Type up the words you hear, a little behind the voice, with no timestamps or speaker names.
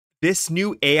This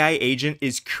new AI agent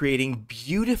is creating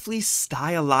beautifully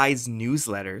stylized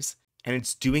newsletters, and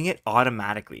it's doing it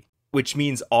automatically, which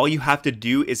means all you have to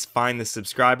do is find the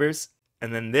subscribers,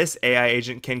 and then this AI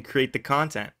agent can create the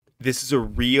content. This is a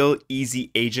real easy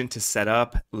agent to set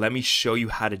up. Let me show you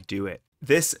how to do it.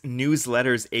 This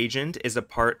newsletters agent is a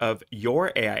part of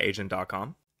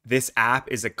YourAIAgent.com. This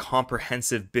app is a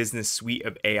comprehensive business suite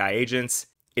of AI agents.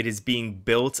 It is being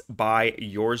built by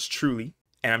yours truly,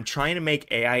 and I'm trying to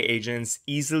make AI agents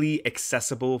easily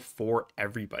accessible for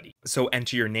everybody. So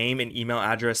enter your name and email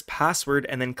address, password,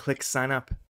 and then click sign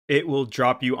up. It will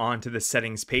drop you onto the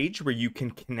settings page where you can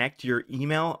connect your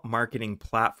email marketing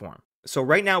platform. So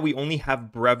right now we only have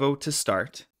Brevo to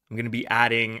start. I'm going to be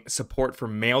adding support for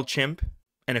MailChimp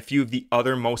and a few of the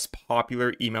other most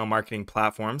popular email marketing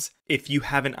platforms. If you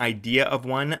have an idea of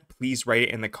one, please write it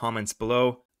in the comments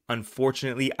below.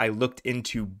 Unfortunately, I looked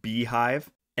into Beehive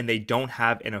and they don't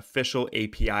have an official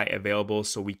API available,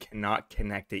 so we cannot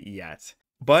connect it yet.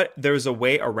 But there's a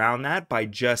way around that by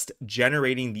just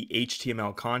generating the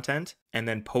HTML content and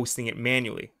then posting it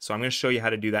manually. So I'm going to show you how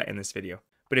to do that in this video.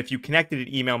 But if you connected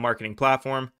an email marketing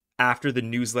platform, after the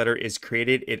newsletter is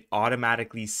created, it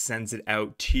automatically sends it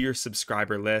out to your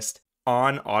subscriber list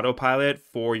on autopilot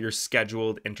for your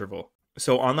scheduled interval.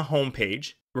 So on the home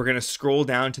page, we're going to scroll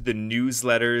down to the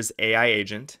newsletters AI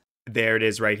agent. There it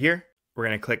is right here. We're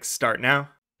going to click start now.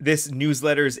 This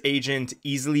newsletters agent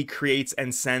easily creates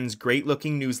and sends great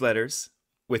looking newsletters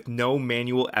with no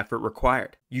manual effort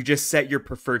required. You just set your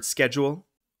preferred schedule,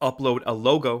 upload a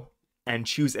logo, and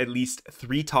choose at least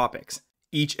 3 topics.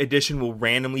 Each edition will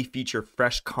randomly feature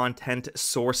fresh content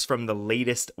sourced from the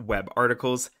latest web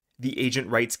articles. The agent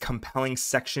writes compelling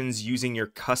sections using your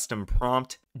custom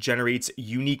prompt, generates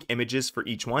unique images for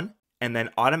each one, and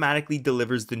then automatically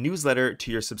delivers the newsletter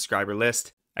to your subscriber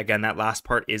list. Again, that last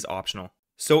part is optional.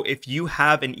 So if you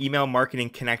have an email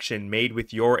marketing connection made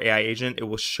with your AI agent, it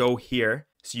will show here.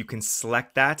 So you can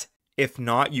select that. If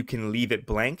not, you can leave it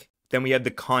blank. Then we have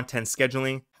the content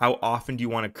scheduling. How often do you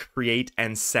want to create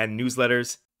and send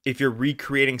newsletters? If you're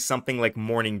recreating something like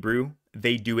Morning Brew,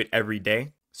 they do it every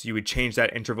day. So you would change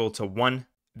that interval to 1.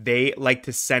 They like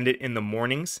to send it in the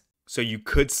mornings. So you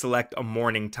could select a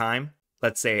morning time,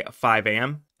 let's say 5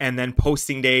 a.m. And then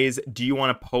posting days, do you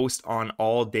want to post on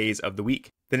all days of the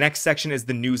week? The next section is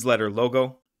the newsletter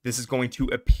logo. This is going to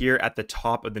appear at the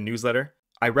top of the newsletter.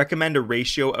 I recommend a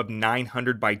ratio of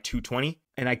 900 by 220,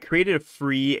 and I created a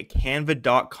free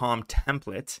canva.com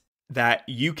template that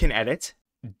you can edit,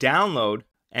 download,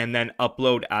 and then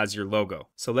upload as your logo.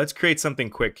 So let's create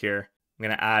something quick here. I'm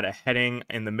going to add a heading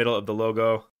in the middle of the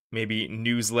logo, maybe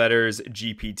newsletters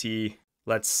GPT.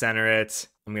 Let's center it.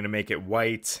 I'm going to make it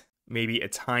white, maybe a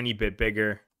tiny bit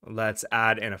bigger. Let's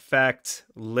add an effect,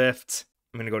 lift.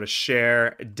 I'm going to go to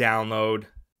share, download,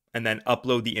 and then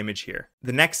upload the image here.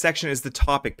 The next section is the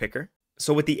topic picker.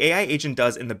 So what the AI agent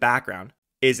does in the background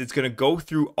is it's going to go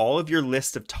through all of your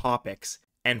list of topics,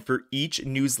 and for each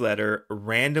newsletter,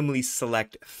 randomly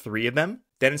select 3 of them.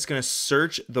 Then it's going to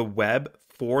search the web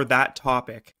for that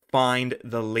topic, find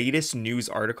the latest news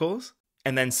articles,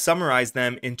 and then summarize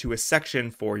them into a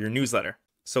section for your newsletter.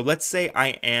 So let's say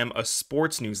I am a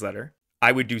sports newsletter.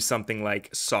 I would do something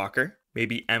like soccer,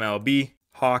 maybe MLB,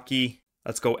 hockey,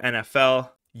 let's go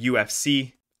NFL,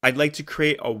 UFC. I'd like to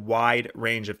create a wide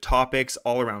range of topics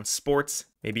all around sports,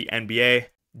 maybe NBA,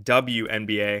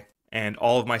 WNBA, and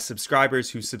all of my subscribers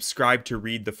who subscribe to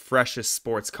read the freshest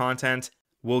sports content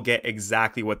will get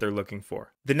exactly what they're looking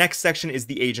for. The next section is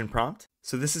the agent prompt.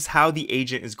 So this is how the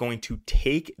agent is going to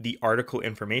take the article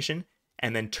information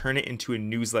and then turn it into a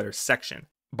newsletter section.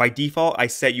 By default, I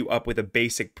set you up with a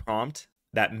basic prompt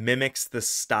that mimics the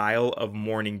style of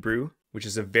Morning Brew, which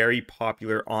is a very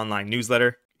popular online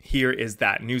newsletter. Here is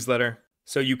that newsletter.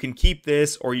 So you can keep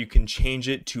this or you can change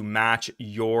it to match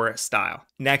your style.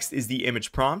 Next is the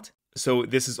image prompt. So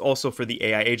this is also for the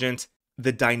AI agent.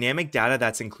 The dynamic data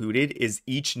that's included is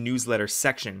each newsletter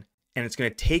section, and it's going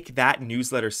to take that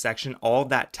newsletter section, all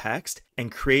that text,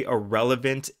 and create a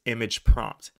relevant image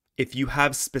prompt. If you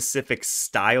have specific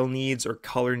style needs or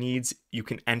color needs, you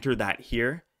can enter that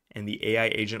here and the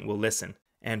AI agent will listen.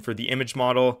 And for the image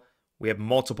model, we have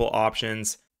multiple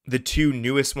options. The 2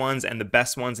 newest ones and the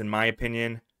best ones, in my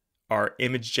opinion, are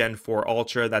Image Gen 4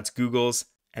 Ultra, that's Google's,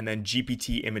 and then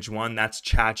GPT Image 1, that's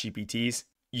ChatGPT's.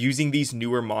 Using these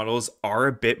newer models are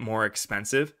a bit more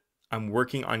expensive. I'm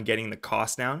working on getting the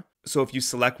cost down. So if you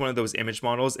select one of those image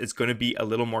models, it's going to be a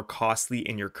little more costly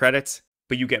in your credits,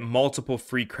 but you get multiple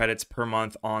free credits per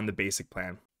month on the basic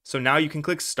plan. So now you can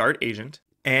click Start Agent,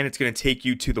 and it's going to take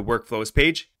you to the workflows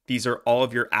page. These are all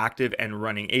of your active and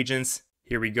running agents.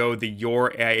 Here we go, the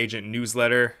Your AI Agent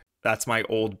newsletter. That's my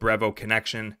old Brevo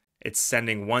connection. It's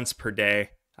sending once per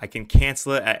day. I can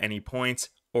cancel it at any point,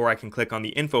 or I can click on the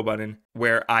info button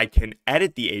where I can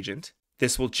edit the agent.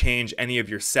 This will change any of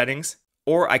your settings,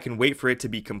 or I can wait for it to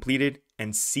be completed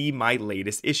and see my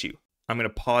latest issue. I'm going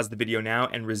to pause the video now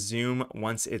and resume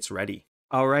once it's ready.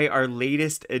 All right, our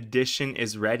latest edition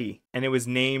is ready, and it was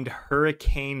named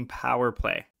Hurricane Power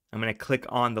Play. I'm going to click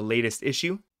on the latest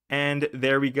issue, and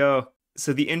there we go.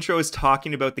 So the intro is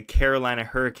talking about the Carolina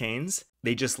Hurricanes.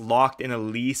 They just locked in a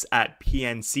lease at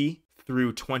PNC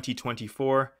through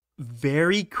 2024.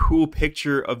 Very cool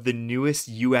picture of the newest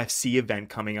UFC event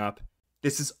coming up.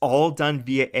 This is all done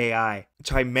via AI.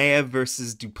 Chimaev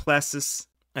versus Duplessis.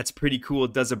 That's pretty cool.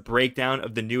 It does a breakdown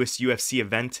of the newest UFC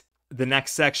event. The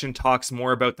next section talks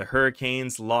more about the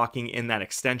Hurricanes locking in that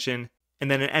extension, and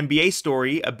then an NBA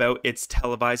story about its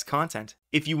televised content.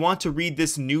 If you want to read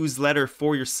this newsletter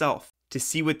for yourself, to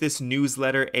see what this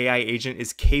newsletter AI agent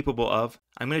is capable of,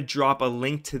 I'm going to drop a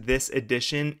link to this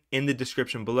edition in the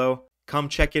description below. Come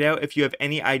check it out if you have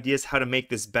any ideas how to make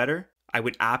this better. I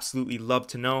would absolutely love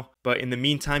to know. But in the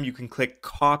meantime, you can click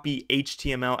copy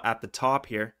HTML at the top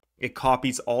here. It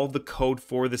copies all the code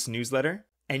for this newsletter,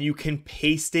 and you can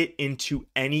paste it into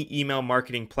any email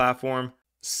marketing platform,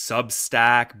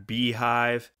 Substack,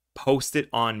 Beehive, post it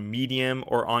on Medium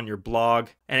or on your blog,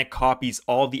 and it copies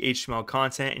all the HTML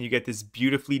content, and you get this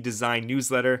beautifully designed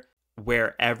newsletter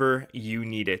wherever you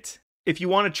need it. If you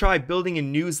want to try building a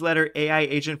newsletter AI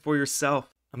agent for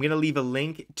yourself, I'm going to leave a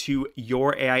link to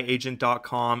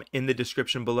YourAIAgent.com in the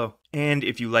description below. And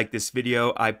if you like this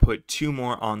video, I put 2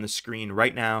 more on the screen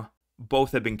right now.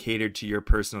 Both have been catered to your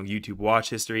personal YouTube watch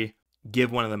history.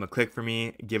 Give one of them a click for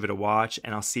me, give it a watch,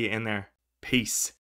 and I'll see you in there. Peace.